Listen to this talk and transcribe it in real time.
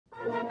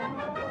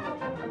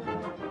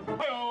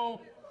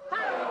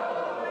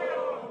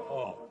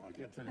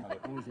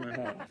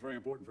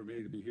important for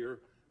me to be here,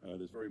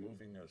 this very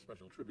moving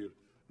special tribute,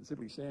 and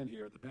simply stand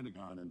here at the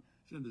Pentagon and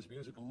send this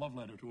musical love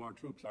letter to our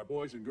troops, our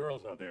boys and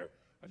girls out there.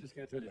 I just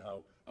can't tell you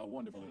how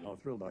wonderful and how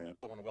thrilled I am.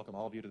 I want to welcome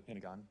all of you to the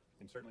Pentagon,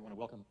 and certainly want to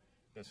welcome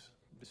this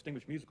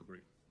distinguished musical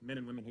group. Men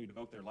and women who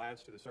devote their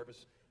lives to the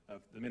service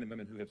of the men and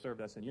women who have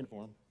served us in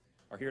uniform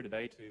are here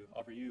today to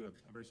offer you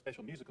a very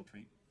special musical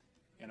treat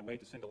and a way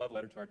to send a love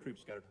letter to our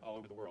troops scattered all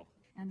over the world.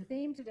 And the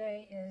theme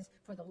today is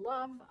For the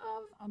Love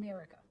of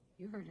America.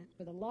 You heard it,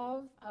 For the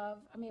Love of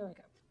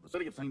America. The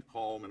city of St.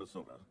 Paul,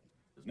 Minnesota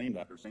is named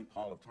after St.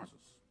 Paul of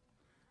Tarsus,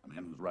 a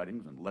man whose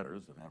writings and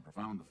letters have had a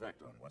profound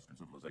effect on Western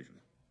civilization.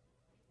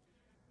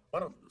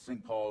 One of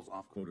St. Paul's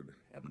oft-quoted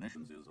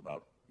admonitions is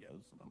about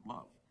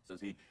love.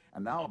 Says he,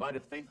 and now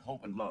abideth faith,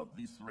 hope, and love,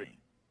 these three.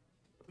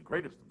 But the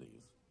greatest of these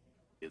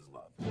is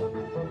love.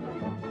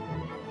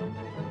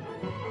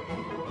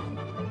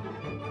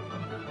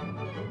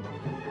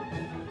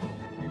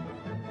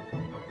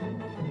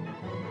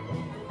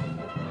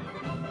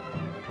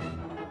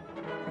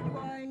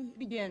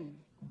 Begin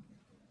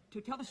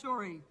to tell the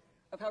story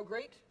of how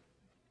great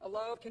a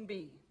love can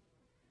be.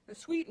 A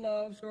sweet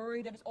love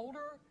story that is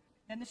older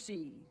than the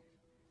sea.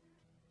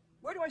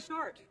 Where do I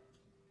start?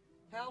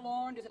 How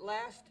long does it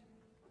last?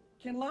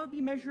 Can love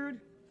be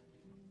measured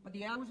by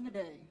the hours in a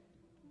day?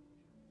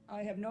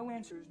 I have no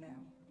answers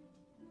now.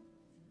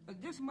 But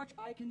this much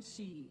I can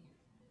see.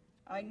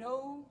 I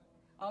know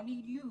I'll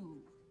need you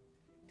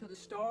till the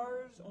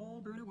stars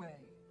all burn away,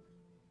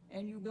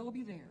 and you will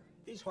be there.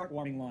 These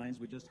heartwarming lines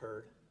we just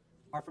heard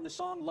are from the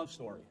song Love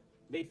Story,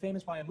 made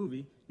famous by a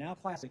movie, now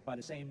classic by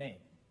the same name.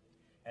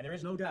 And there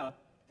is no doubt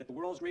that the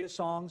world's greatest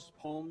songs,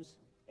 poems,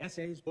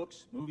 essays,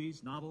 books,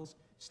 movies, novels,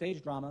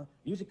 stage drama,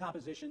 music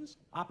compositions,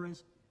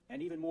 operas,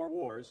 and even more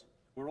wars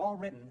were all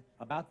written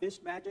about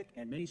this magic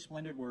and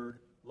many-splendored word,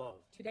 love.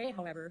 Today,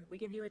 however, we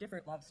give you a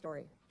different love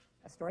story,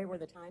 a story where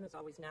the time is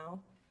always now,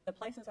 the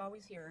place is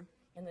always here,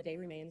 and the day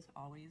remains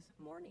always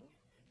morning,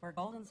 where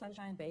golden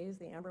sunshine bathes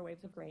the amber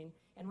waves of grain,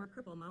 and where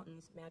purple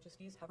mountains'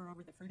 majesties hover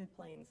over the fruited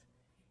plains,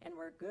 and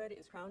where good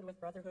is crowned with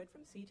brotherhood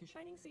from sea to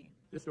shining sea.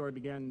 This story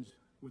begins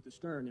with the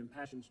stern,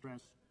 impassioned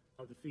stress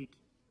of the feet,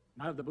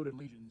 not of the booted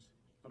legions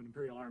of an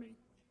imperial army,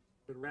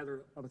 but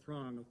rather of a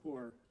throng of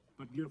poor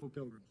but beautiful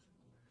pilgrims.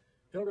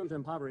 Pilgrims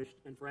impoverished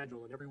and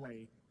fragile in every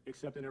way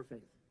except in their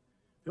faith.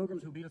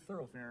 Pilgrims who beat a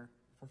thoroughfare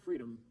for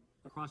freedom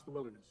across the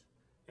wilderness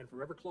and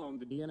forever cloned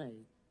the DNA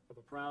of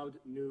a proud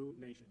new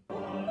nation.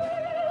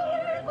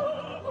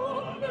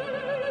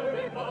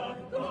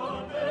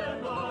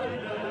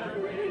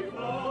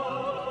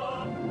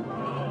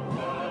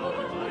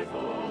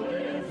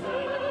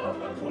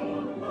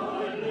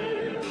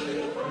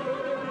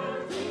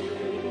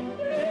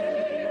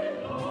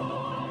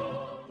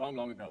 Long,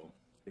 long ago,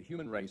 the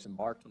human race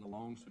embarked on a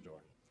long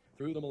sojourn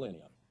through the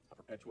millennia, a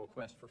perpetual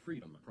quest for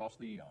freedom across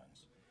the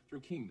eons.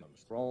 Through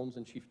kingdoms, thrones,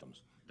 and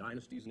chiefdoms,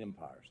 dynasties, and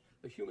empires,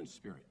 the human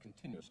spirit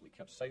continuously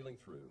kept sailing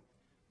through.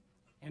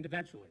 And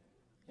eventually,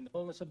 in the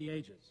fullness of the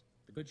ages,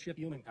 the good ship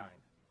Humankind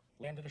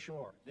landed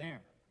ashore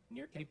there,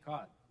 near Cape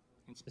Cod,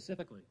 and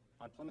specifically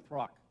on Plymouth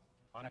Rock,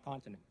 on a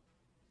continent,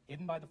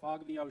 hidden by the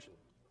fog of the ocean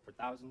for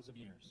thousands of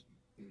years.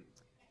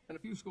 And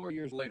a few score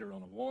years later,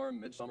 on a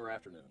warm midsummer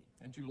afternoon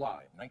in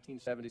July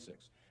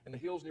 1976, in the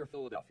hills near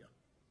Philadelphia,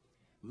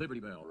 Liberty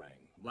Bell rang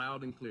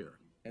loud and clear,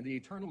 and the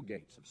eternal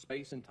gates of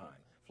space and time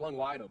flung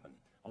wide open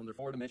on their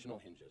four-dimensional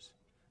hinges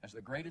as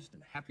the greatest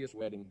and happiest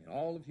wedding in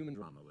all of human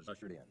drama was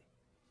ushered in.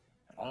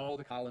 And all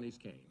the colonies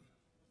came.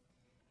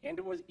 And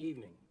it was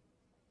evening,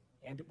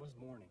 and it was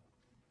morning,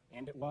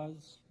 and it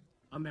was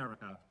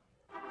America.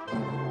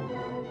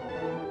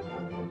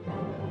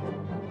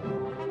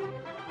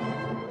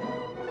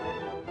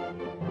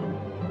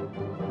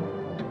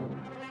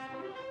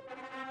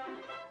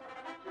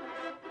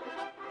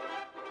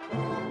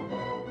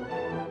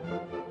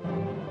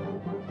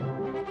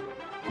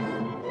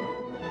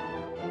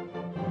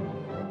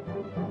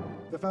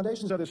 The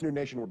foundations of this new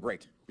nation were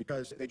great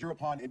because they drew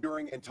upon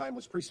enduring and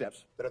timeless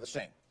precepts that are the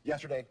same,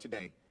 yesterday,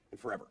 today, and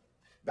forever.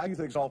 Values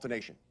that exalt a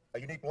nation, a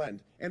unique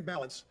blend and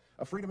balance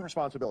of freedom and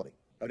responsibility,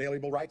 of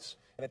inalienable rights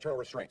and eternal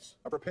restraints,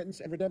 of repentance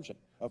and redemption,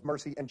 of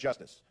mercy and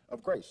justice,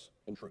 of grace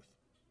and truth.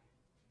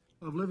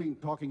 Of living,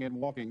 talking, and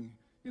walking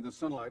in the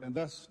sunlight, and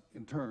thus,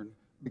 in turn,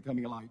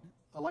 becoming a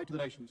light to the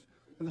nations.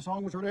 And the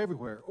song was heard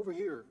everywhere, over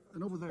here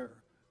and over there.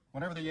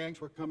 Whenever the Yanks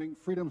were coming,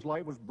 freedom's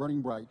light was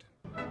burning bright.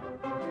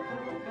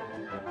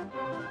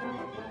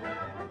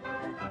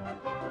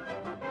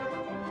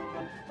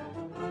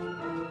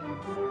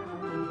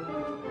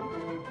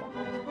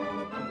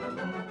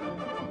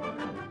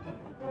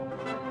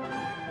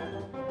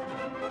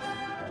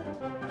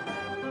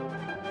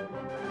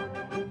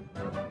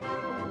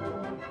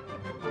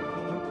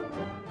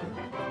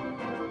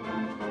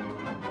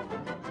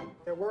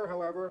 There were,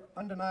 however,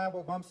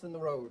 undeniable bumps in the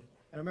road,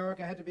 and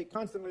America had to be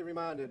constantly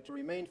reminded to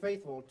remain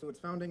faithful to its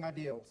founding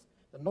ideals,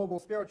 the noble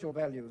spiritual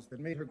values that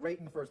made her great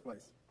in the first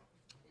place.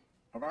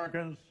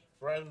 Americans,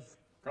 friends,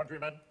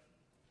 countrymen,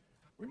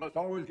 we must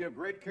always give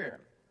great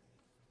care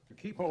to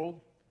keep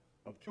hold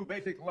of two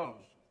basic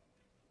loves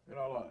in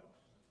our lives,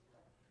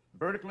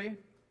 Vertically,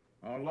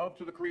 our love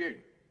to the Creator,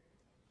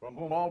 from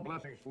whom all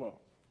blessings flow.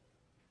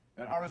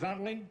 And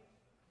horizontally,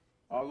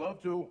 our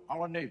love to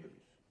our neighbors,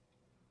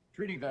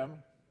 treating them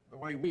the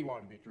way we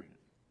want to be treated.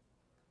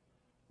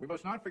 We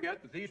must not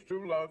forget that these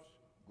two loves,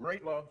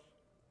 great loves,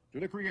 to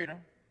the Creator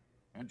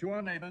and to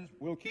our neighbors,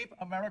 will keep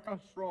America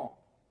strong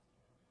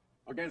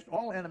against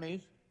all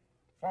enemies,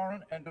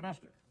 foreign and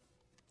domestic.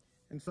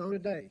 And so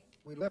today,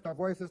 we lift our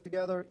voices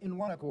together in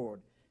one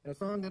accord in a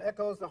song that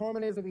echoes the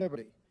harmonies of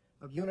liberty,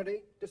 of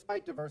unity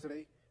despite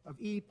diversity, of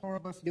E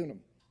pluribus unum.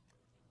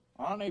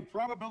 On a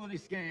probability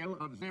scale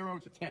of 0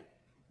 to 10,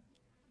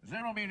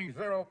 0 meaning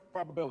zero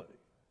probability,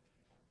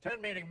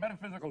 10 meaning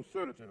metaphysical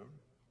certitude,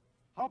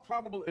 how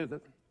probable is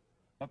it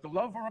that the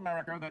love for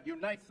America that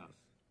unites us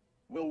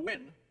will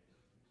win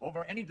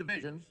over any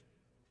divisions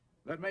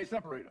that may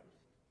separate us?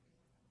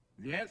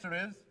 The answer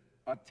is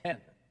a 10.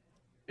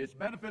 It's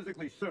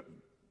metaphysically certain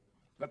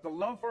that the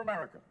love for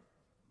America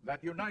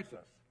that unites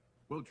us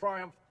will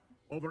triumph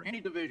over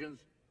any divisions,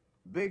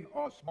 big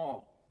or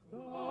small.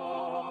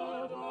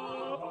 God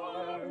of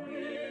our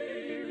relief,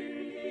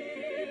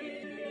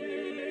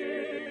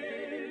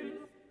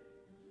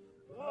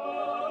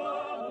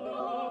 God of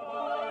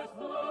our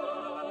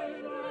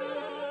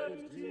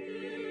silent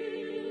tears,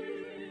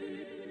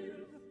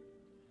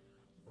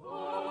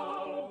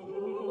 thou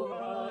who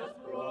hast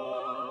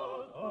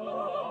brought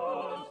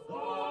us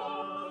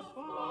thus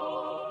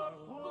far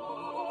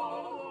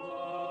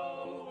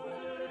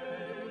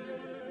away,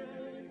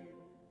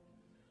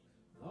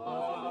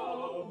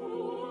 thou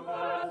who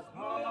hast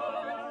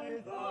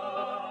by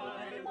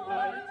thy might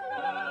led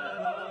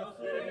us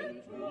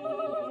into our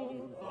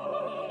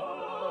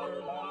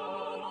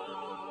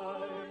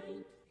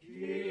light,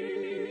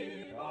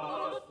 keep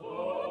us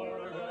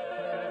forever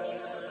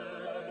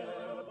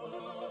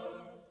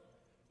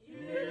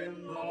in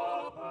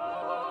the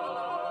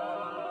path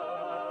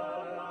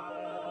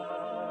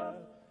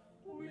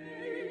we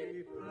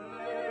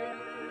pray.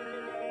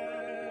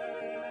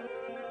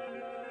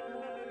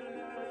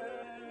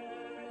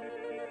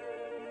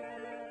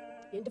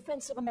 In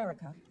defense of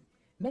America,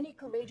 many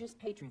courageous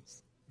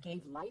patriots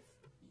gave life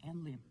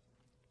and limb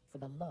for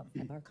the love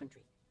of our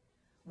country.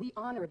 We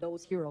honor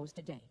those heroes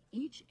today,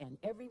 each and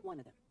every one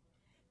of them.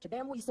 To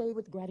them we say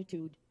with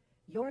gratitude,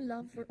 your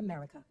love for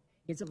America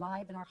is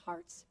alive in our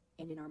hearts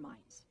and in our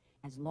minds.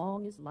 As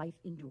long as life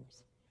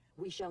endures,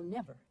 we shall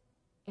never,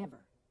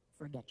 ever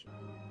forget you.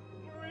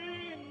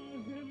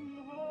 Bring him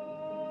home.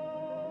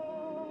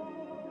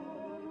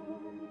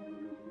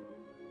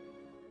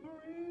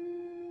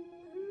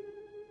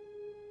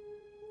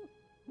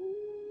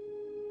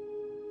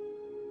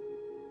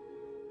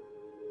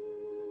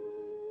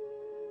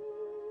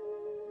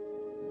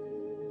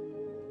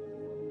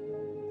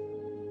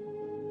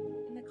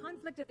 In the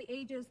conflict of the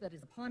ages that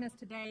is upon us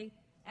today,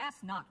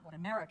 ask not what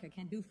America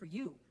can do for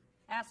you.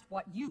 Ask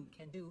what you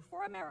can do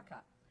for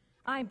America.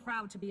 I'm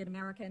proud to be an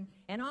American,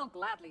 and I'll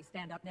gladly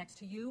stand up next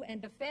to you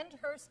and defend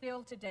her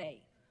still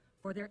today.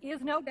 For there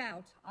is no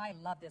doubt I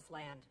love this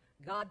land.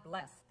 God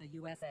bless the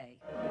USA.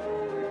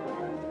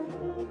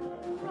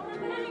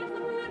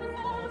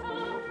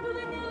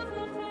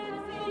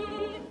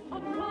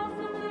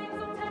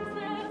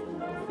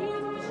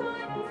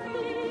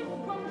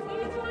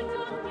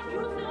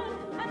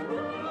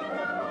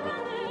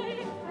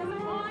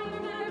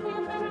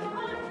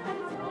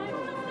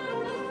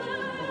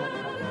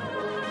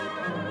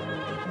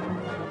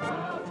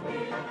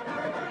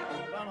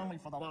 Not only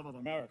for the love of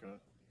America,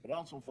 but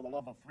also for the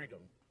love of freedom,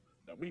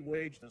 that we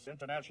wage this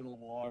international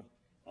war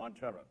on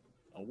terror,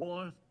 a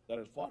war that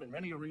is fought in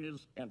many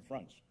arenas and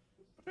fronts,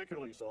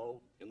 particularly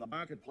so in the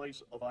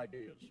marketplace of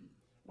ideas,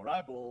 where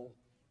our goal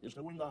is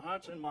to win the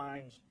hearts and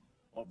minds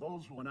of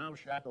those who are now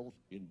shackled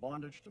in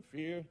bondage to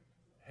fear,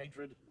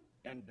 hatred,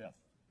 and death.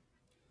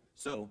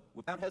 So,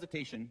 without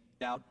hesitation,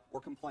 doubt,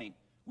 or complaint,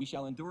 we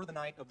shall endure the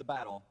night of the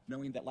battle,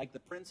 knowing that like the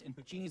prince in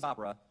Puccini's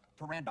opera,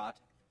 Turandot,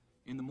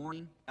 in the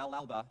morning,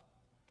 all'alba,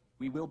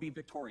 we will be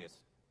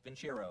victorious.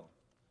 Vincero.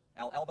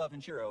 All'alba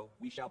vincero,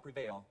 we shall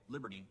prevail.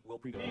 Liberty will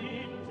prevail.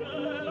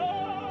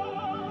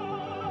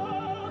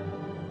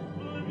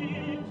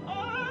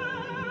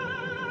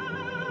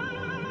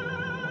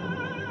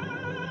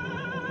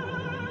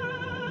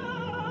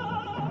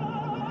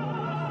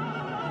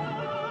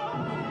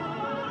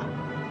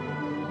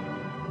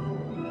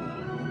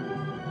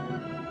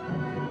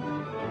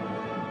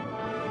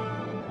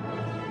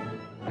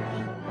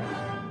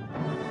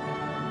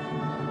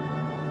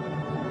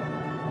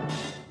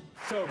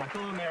 So, my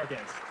fellow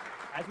Americans,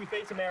 as we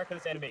face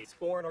America's enemies,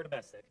 foreign or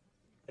domestic,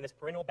 in this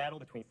perennial battle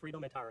between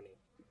freedom and tyranny,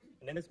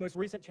 and in this most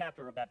recent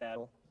chapter of that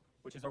battle,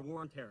 which is our war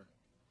on terror,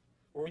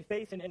 where we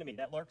face an enemy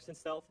that lurks in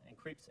stealth and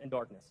creeps in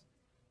darkness.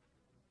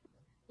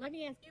 Let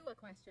me ask you a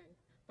question.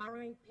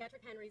 Borrowing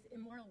Patrick Henry's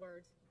immortal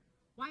words,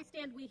 why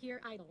stand we here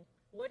idle?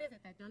 What is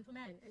it that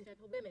gentlemen and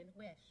gentlewomen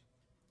wish?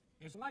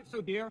 Is life so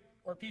dear,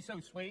 or peace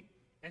so sweet,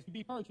 as to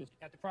be purchased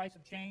at the price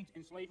of chains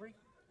and slavery?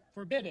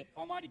 Forbid it,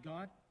 Almighty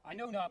God. I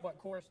know not what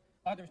course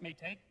others may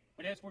take,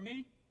 but as for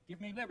me,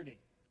 give me liberty,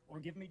 or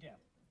give me death.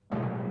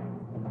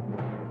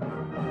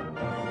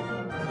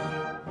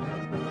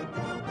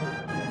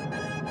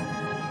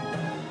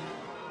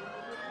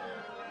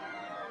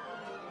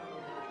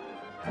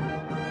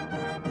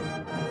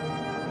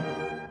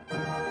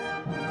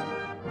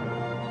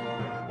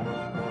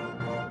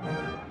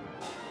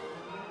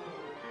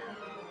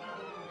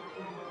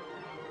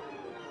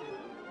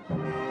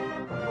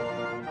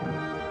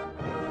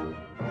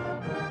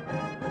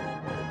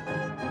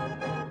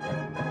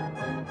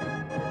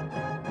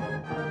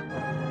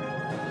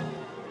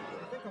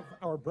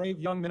 Our brave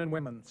young men and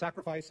women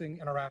sacrificing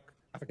in Iraq,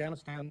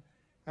 Afghanistan,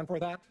 and for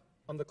that,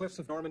 on the cliffs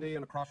of Normandy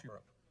and across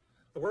Europe.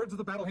 The words of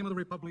the Battle Hymn of the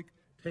Republic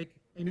take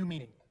a new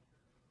meaning.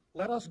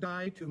 Let us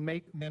die to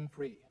make men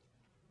free.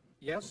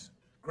 Yes,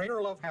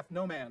 greater love hath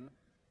no man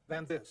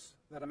than this,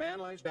 that a man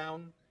lies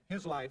down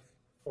his life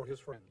for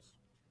his friends.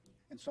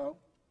 And so,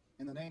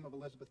 in the name of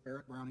Elizabeth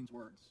Barrett Browning's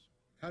words,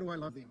 how do I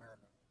love thee,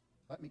 America?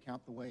 Let me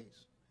count the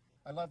ways.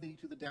 I love thee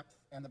to the depth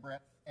and the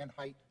breadth and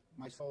height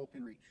my soul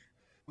can reach.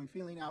 When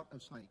feeling out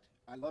of sight,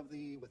 I love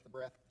thee with the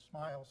breath,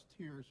 smiles,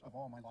 tears of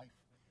all my life.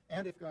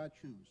 And if God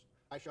choose,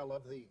 I shall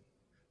love thee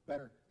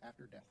better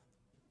after death.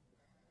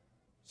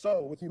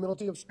 So, with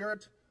humility of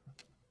spirit,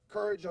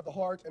 courage of the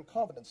heart, and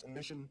confidence in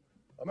mission,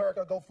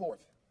 America, go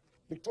forth.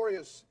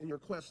 Victorious in your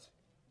quest,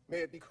 may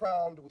it be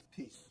crowned with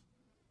peace.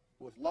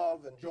 With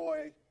love and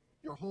joy,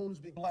 your homes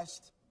be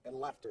blessed, and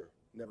laughter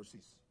never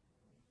cease.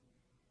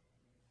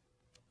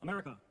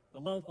 America, the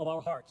love of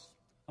our hearts.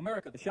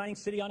 America, the shining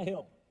city on a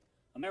hill.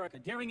 America,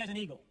 daring as an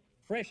eagle,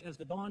 fresh as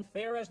the dawn,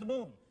 fair as the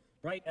moon,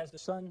 bright as the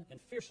sun, and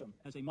fearsome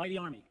as a mighty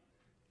army.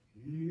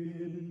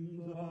 In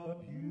the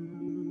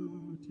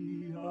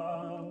beauty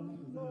of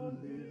the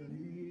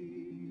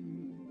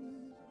lilies,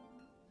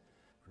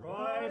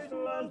 Christ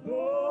was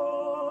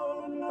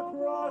born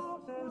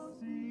across the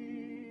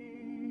sea,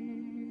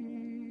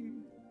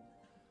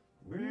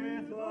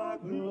 with a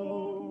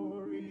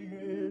glory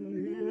in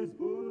his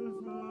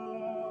bosom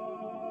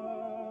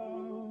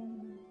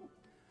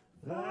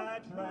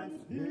that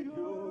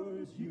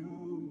transfigures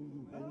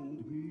you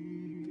and me.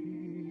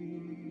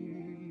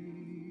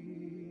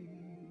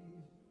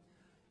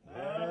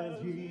 As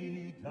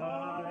he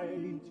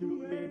died to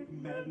make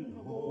men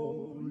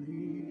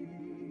holy,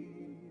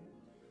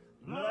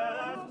 let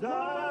us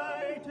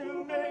die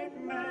to make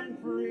men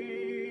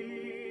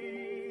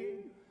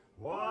free,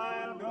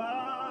 while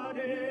God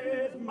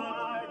is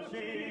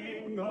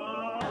marching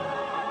on.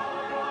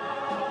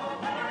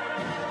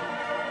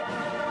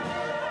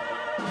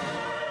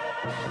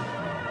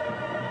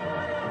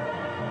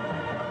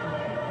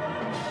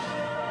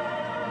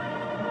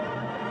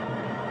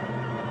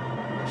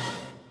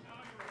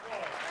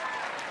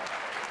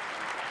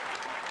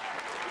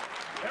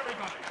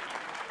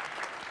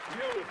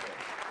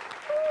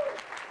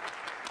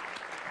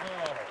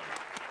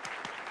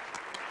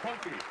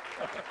 Cokie.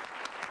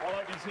 All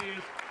I can see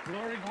is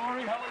glory,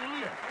 glory,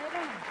 hallelujah.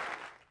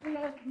 We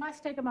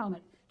must take a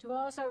moment to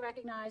also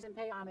recognize and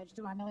pay homage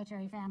to our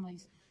military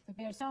families that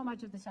bear so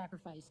much of the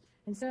sacrifice.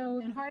 And so,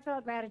 in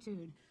heartfelt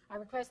gratitude, I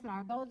request that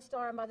our Gold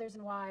Star mothers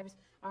and wives,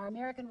 our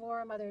American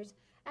war mothers,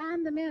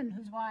 and the men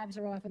whose wives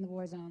are off in the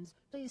war zones,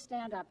 please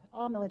stand up,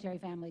 all military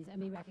families,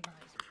 and be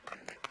recognized.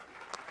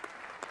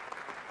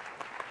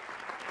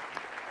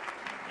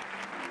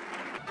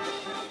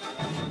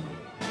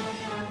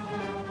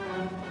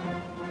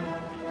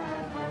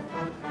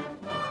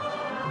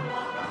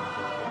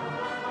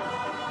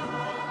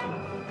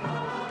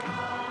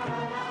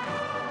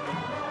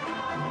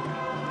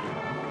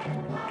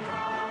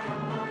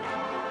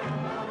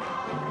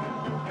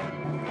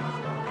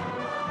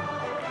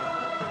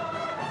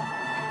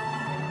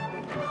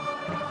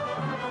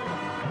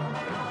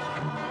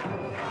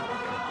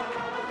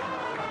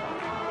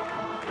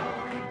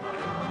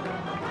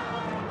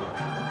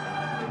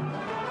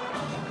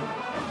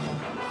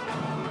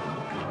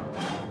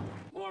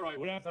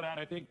 After that,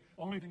 I think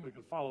only thing that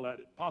could follow that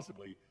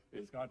possibly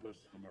is God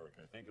Bless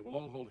America. I think it will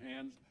all hold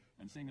hands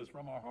and sing this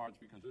from our hearts,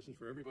 because this is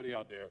for everybody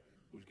out there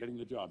who's getting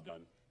the job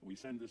done. We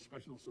send this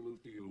special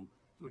salute to you.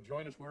 So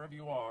join us wherever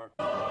you are.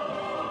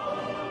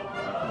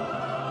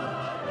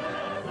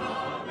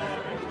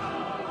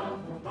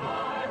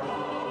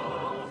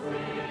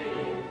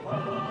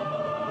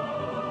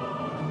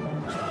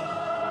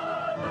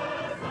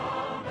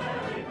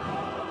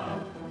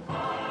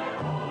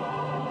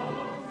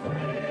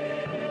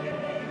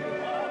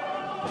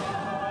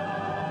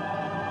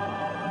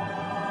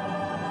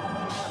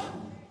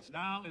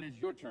 Now it is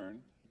your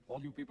turn,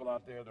 all you people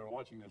out there that are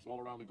watching this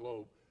all around the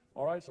globe.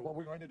 All right, so what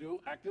we're going to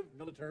do, active,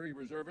 military,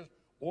 reservists,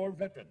 or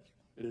veterans.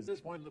 It is this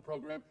point in the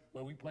program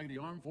where we play the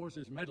Armed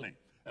Forces Medley.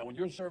 And when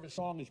your service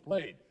song is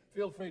played,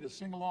 feel free to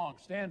sing along,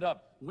 stand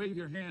up, wave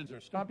your hands,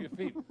 or stomp your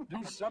feet.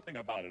 Do something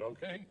about it,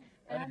 okay?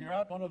 And if you're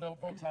out, one of the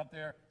folks out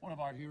there, one of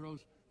our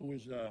heroes who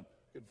is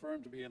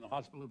confirmed to be in the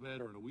hospital bed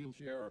or in a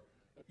wheelchair or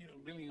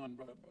leaning on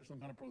some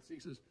kind of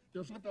prosthesis,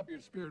 just lift up your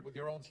spirit with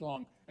your own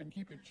song and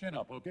keep your chin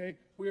up, okay?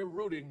 We're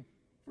rooting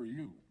for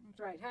you. That's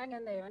right. Hang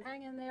in there. And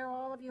hang in there,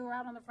 all of you who are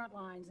out on the front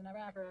lines in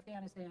Iraq or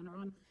Afghanistan or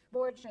on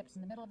board ships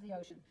in the middle of the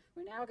ocean.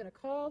 We're now going to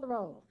call the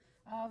roll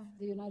of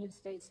the United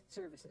States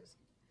services.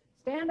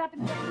 Stand up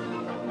and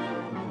stand.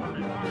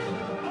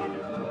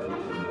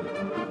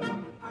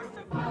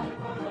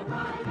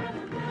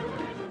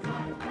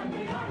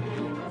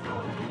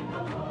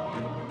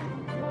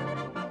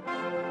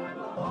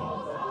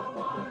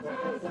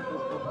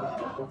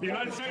 The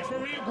United States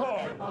Marine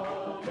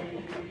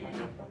Corps.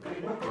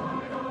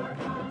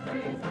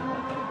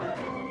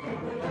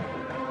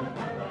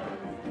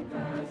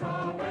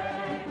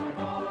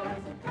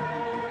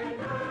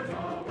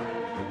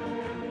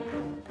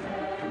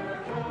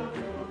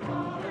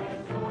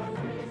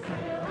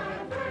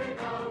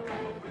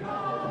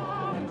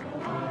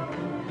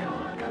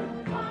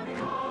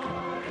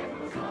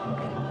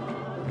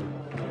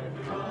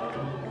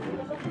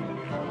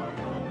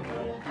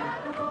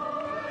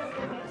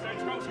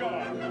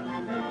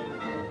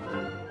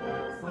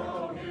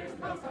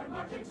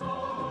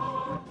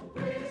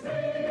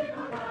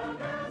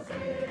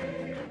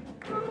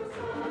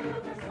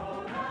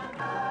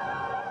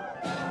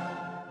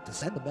 To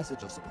send a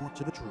message of support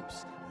to the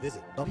troops,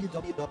 visit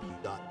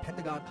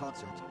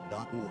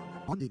www.pentagonconcert.org.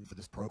 Funding for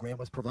this program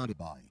was provided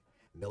by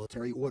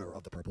Military Order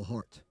of the Purple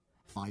Heart,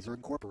 Pfizer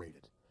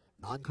Incorporated,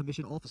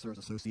 Non-Commissioned Officers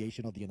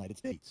Association of the United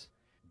States,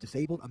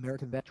 Disabled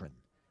American Veteran,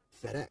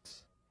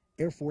 FedEx,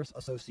 Air Force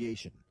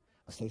Association,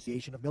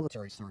 Association of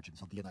Military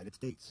Surgeons of the United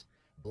States,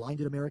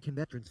 Blinded American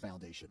Veterans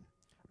Foundation,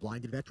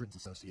 Blinded Veterans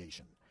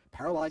Association,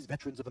 Paralyzed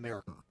Veterans of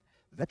America,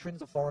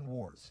 Veterans of Foreign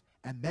Wars,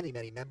 and many,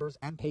 many members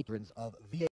and patrons of VA